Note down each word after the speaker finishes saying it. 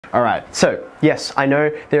All right, so yes, I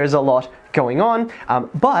know there is a lot going on,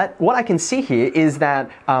 but what I can see here is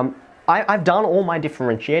that I've done all my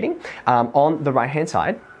differentiating on the right-hand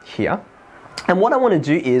side here. And what I want to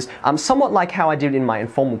do is somewhat like how I did in my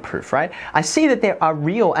informal proof, right? I see that there are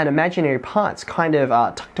real and imaginary parts kind of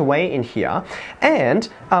tucked away in here, and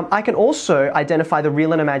I can also identify the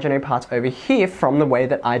real and imaginary parts over here from the way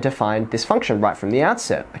that I defined this function right from the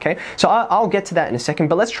outset, okay? So I'll get to that in a second,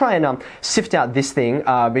 but let's try and sift out this thing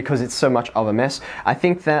because it's so much of a mess. I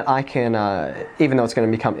think that I can, even though it's going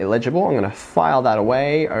to become illegible, I'm going to file that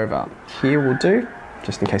away over here will do,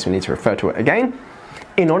 just in case we need to refer to it again.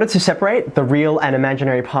 In order to separate the real and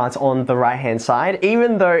imaginary parts on the right-hand side,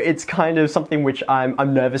 even though it's kind of something which I'm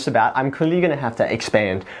nervous about, I'm clearly going to have to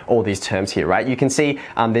expand all these terms here, right? You can see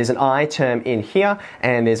there's an I term in here,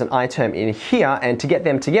 and there's an I term in here, and to get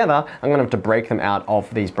them together, I'm going to have to break them out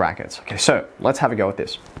of these brackets. Okay, so let's have a go at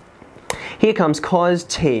this. Here comes cos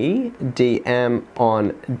t dm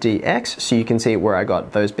on dx, so you can see where I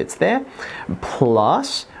got those bits there,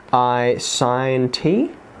 plus I sine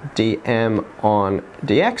t dm on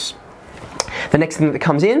dx. The next thing that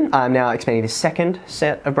comes in, I'm now expanding the second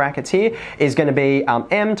set of brackets here, is going to be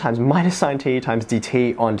m times minus sine t times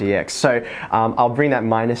dt on dx. So I'll bring that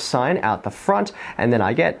minus sign out the front, and then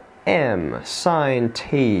I get m sine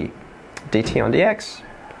t dt on dx,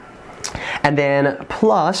 and then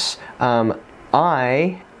plus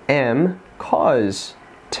I m cos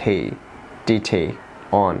t dt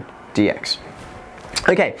on dx.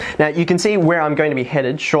 Okay, now you can see where I'm going to be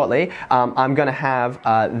headed shortly. I'm going to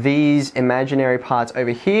have these imaginary parts over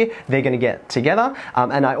here. They're going to get together.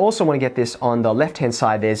 And I also want to get this on the left-hand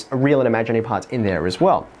side. There's real and imaginary parts in there as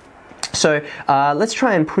well. So let's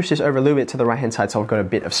try and push this over a little bit to the right-hand side so I've got a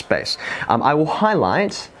bit of space. I will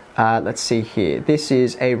highlight, let's see here. This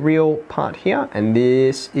is a real part here, and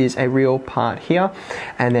this is a real part here.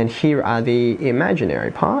 And then here are the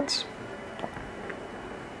imaginary parts.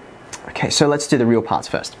 Okay, so let's do the real parts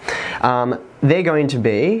first. They're going to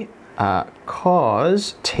be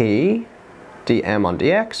cos t dm on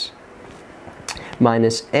dx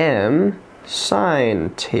minus m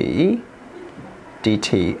sine t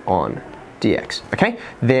dt on dx. Okay,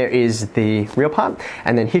 there is the real part,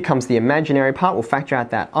 and then here comes the imaginary part. We'll factor out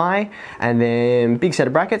that I, and then big set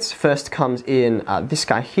of brackets. First comes in this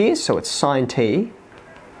guy here, so it's sine t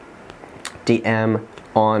dm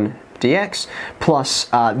on dx, plus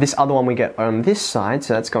this other one we get on this side,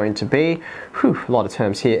 so that's going to be, a lot of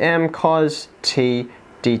terms here, m cos t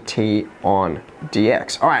dt on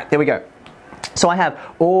dx. All right, there we go. So I have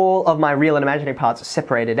all of my real and imaginary parts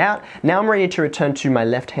separated out. Now I'm ready to return to my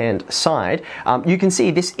left-hand side. You can see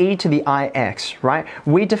this e to the ix, right?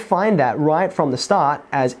 We defined that right from the start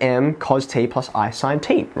as m cos t plus I sine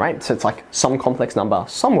t, right? So it's like some complex number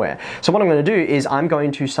somewhere. So what I'm going to do is I'm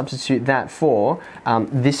going to substitute that for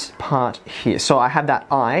this part here. So I have that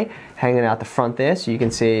I hanging out the front there, so you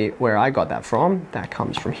can see where I got that from. That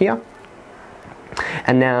comes from here.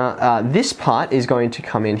 And now this part is going to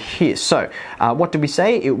come in here. So what did we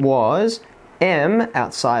say? It was m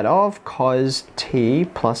outside of cos t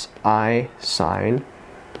plus I sine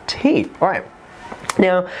t. All right.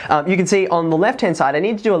 Now, you can see on the left-hand side, I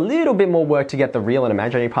need to do a little bit more work to get the real and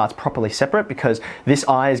imaginary parts properly separate, because this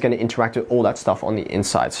I is going to interact with all that stuff on the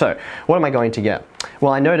inside. So what am I going to get?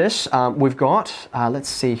 Well, I notice we've got, let's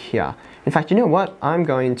see here. In fact, you know what? I'm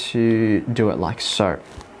going to do it like so.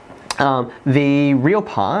 The real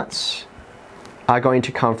parts are going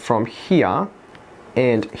to come from here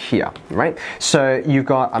and here, right? So you've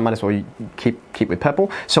got, I might as well keep with purple.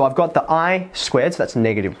 So I've got the I squared, so that's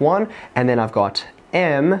 -1, and then I've got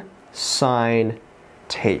m sine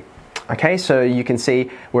t. Okay, so you can see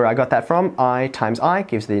where I got that from. I times I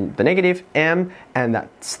gives the negative m, and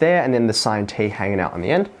that's there, and then the sine t hanging out on the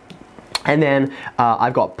end. And then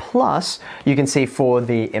I've got plus, you can see for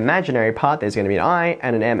the imaginary part, there's going to be an I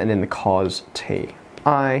and an M, and then the cos t.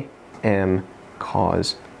 I m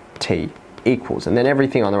cos t equals. And then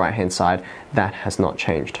everything on the right-hand side, that has not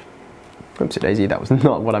changed. Oopsie daisy, that was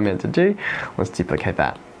not what I meant to do. Let's duplicate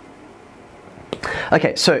that.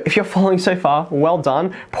 Okay, so if you're following so far, well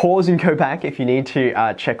done. Pause and go back if you need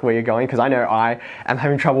to check where you're going, because I know I am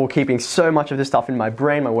having trouble keeping so much of this stuff in my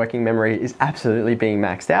brain. My working memory is absolutely being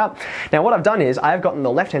maxed out. Now what I've done is I've gotten the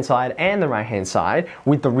left-hand side and the right-hand side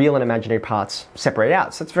with the real and imaginary parts separated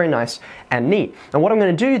out. So it's very nice and neat. And what I'm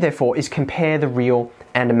going to do, therefore, is compare the real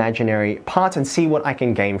and imaginary parts and see what I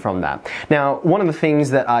can gain from that. Now, one of the things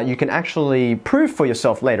that you can actually prove for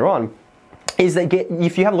yourself later on is that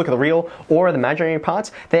if you have a look at the real or the imaginary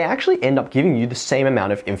parts, they actually end up giving you the same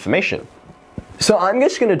amount of information. So I'm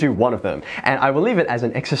just going to do one of them, and I will leave it as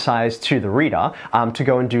an exercise to the reader to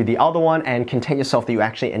go and do the other one and content yourself that you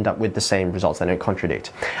actually end up with the same results. They don't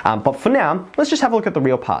contradict. But for now, let's just have a look at the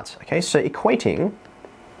real parts. Okay, so equating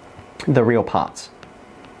the real parts.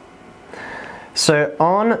 So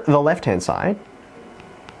on the left-hand side,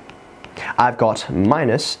 I've got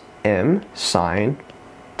minus m sine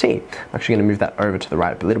t. I'm actually going to move that over to the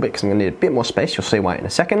right a little bit because I'm going to need a bit more space. You'll see why in a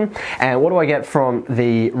second. And what do I get from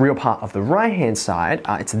the real part of the right-hand side?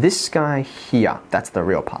 It's this guy here. That's the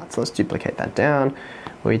real part. So let's duplicate that down.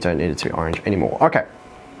 We don't need it to be orange anymore. Okay.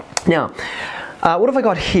 Now, what have I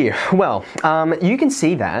got here? Well, you can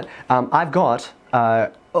see that I've got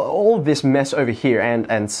all of this mess over here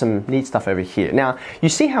and some neat stuff over here. Now, you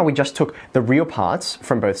see how we just took the real parts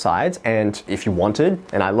from both sides, and if you wanted,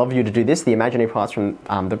 and I love you to do this, the imaginary parts from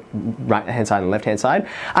the right-hand side and left-hand side,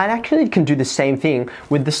 I actually can do the same thing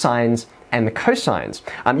with the sines and the cosines.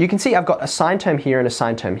 You can see I've got a sine term here and a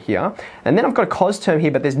sine term here, and then I've got a cos term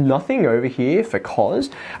here, but there's nothing over here for cos,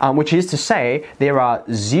 which is to say there are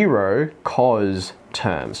 0 cos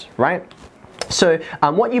terms, right? So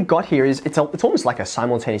what you've got here is it's almost like a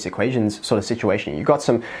simultaneous equations sort of situation. You've got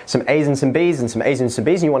some a's and some b's and some a's and some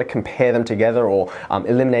b's, and you want to compare them together or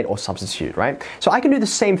eliminate or substitute, right? So I can do the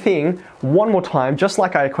same thing one more time, just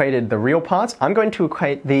like I equated the real parts. I'm going to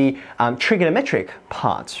equate the trigonometric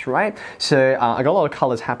parts, right? So I got a lot of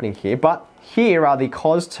colors happening here, but here are the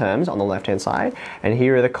cos terms on the left-hand side, and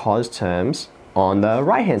here are the cos terms on the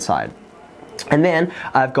right-hand side. And then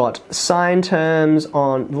I've got sine terms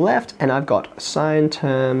on the left, and I've got sine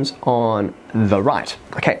terms on the right.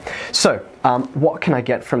 Okay, so what can I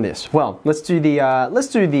get from this? Well, let's do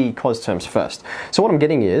the cos terms first. So what I'm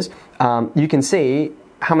getting is you can see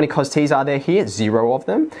how many cos t's are there here? 0 of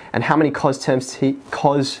them. And how many cos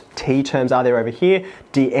t terms are there over here?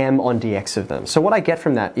 dm on dx of them. So what I get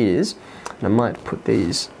from that is, and I might put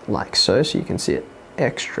these like so you can see it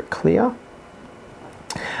extra clear.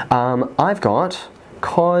 I've got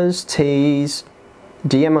cos t's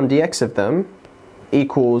dm on dx of them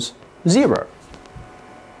equals 0.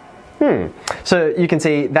 So you can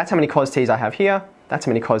see that's how many cos t's I have here. That's how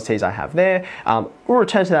many cos t's I have there. We'll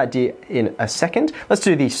return to that idea in a second. Let's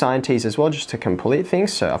do the sine t's as well, just to complete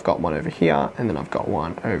things. So I've got one over here, and then I've got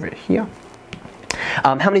one over here.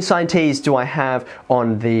 How many sine t's do I have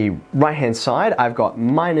on the right-hand side? I've got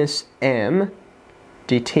minus m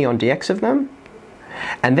dt on dx of them.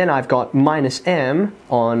 And then I've got minus m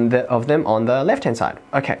of them on the left-hand side.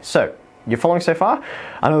 Okay, so you're following so far?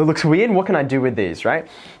 I know it looks weird. What can I do with these, right?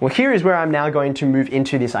 Well, here is where I'm now going to move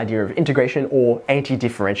into this idea of integration or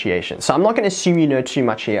anti-differentiation. So I'm not going to assume you know too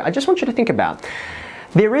much here. I just want you to think about,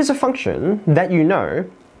 there is a function that you know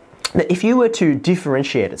that if you were to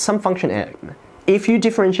differentiate it, some function m, if you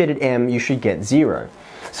differentiated m, you should get 0.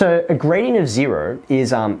 So a gradient of 0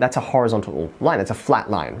 is, that's a horizontal line, it's a flat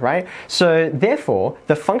line, right? So therefore,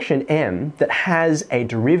 the function m that has a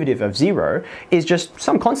derivative of 0 is just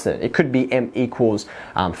some constant. It could be m equals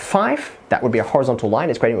 5, that would be a horizontal line,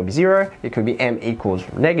 its gradient would be 0. It could be m equals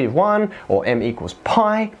 -1 or m equals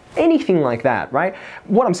pi, anything like that, right?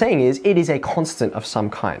 What I'm saying is it is a constant of some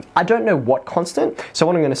kind. I don't know what constant, so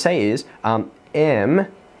what I'm going to say is m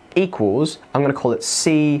equals, I'm going to call it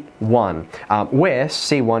C1, where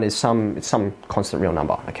C1 is some constant real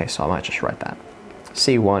number. Okay, so I might just write that.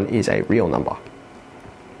 C1 is a real number.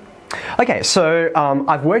 Okay, so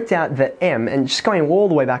I've worked out that m, and just going all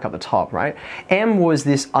the way back up the top, right? M was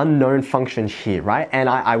this unknown function here, right? And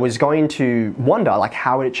I was going to wonder, like,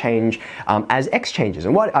 how would it change as x changes?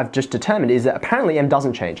 And what I've just determined is that apparently m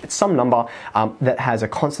doesn't change. It's some number that has a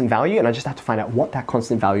constant value, and I just have to find out what that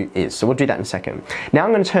constant value is. So we'll do that in a second. Now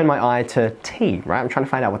I'm going to turn my eye to t, right? I'm trying to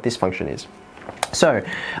find out what this function is. So,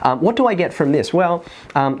 what do I get from this? Well,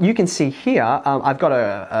 you can see here, I've got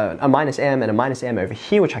a minus m and a minus m over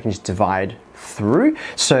here, which I can just divide through.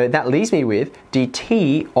 So that leaves me with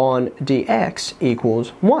dt on dx equals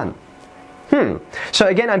 1. So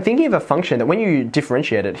again, I'm thinking of a function that when you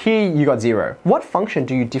differentiate it, here you got 0. What function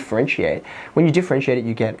do you differentiate? When you differentiate it,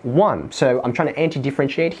 you get 1. So I'm trying to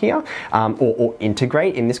anti-differentiate here, or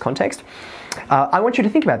integrate in this context. I want you to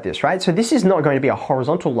think about this, right? So this is not going to be a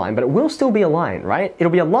horizontal line, but it will still be a line, right?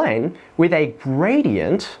 It'll be a line with a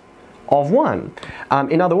gradient of 1.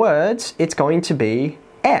 In other words, it's going to be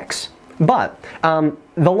x. But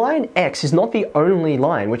the line x is not the only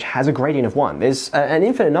line which has a gradient of 1. There's an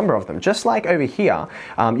infinite number of them. Just like over here,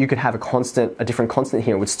 you could have a different constant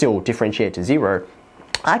here, it would still differentiate to 0.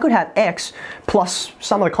 I could have x plus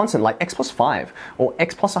some other constant like x plus 5 or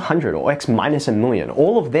x plus 100 or x minus a million.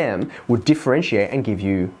 All of them would differentiate and give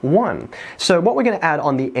you 1. So what we're going to add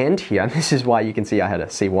on the end here, and this is why you can see I had a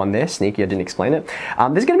C1 there, sneaky, I didn't explain it.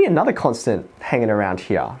 There's going to be another constant hanging around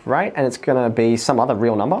here, right? And it's going to be some other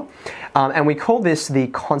real number. And we call this the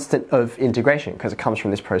constant of integration because it comes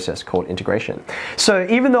from this process called integration. So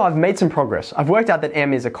even though I've made some progress, I've worked out that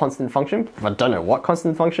m is a constant function, but I don't know what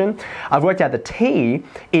constant function. I've worked out that t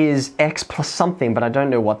is x plus something, but I don't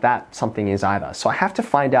know what that something is either. So I have to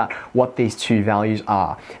find out what these two values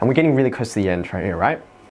are. And we're getting really close to the end right here, right?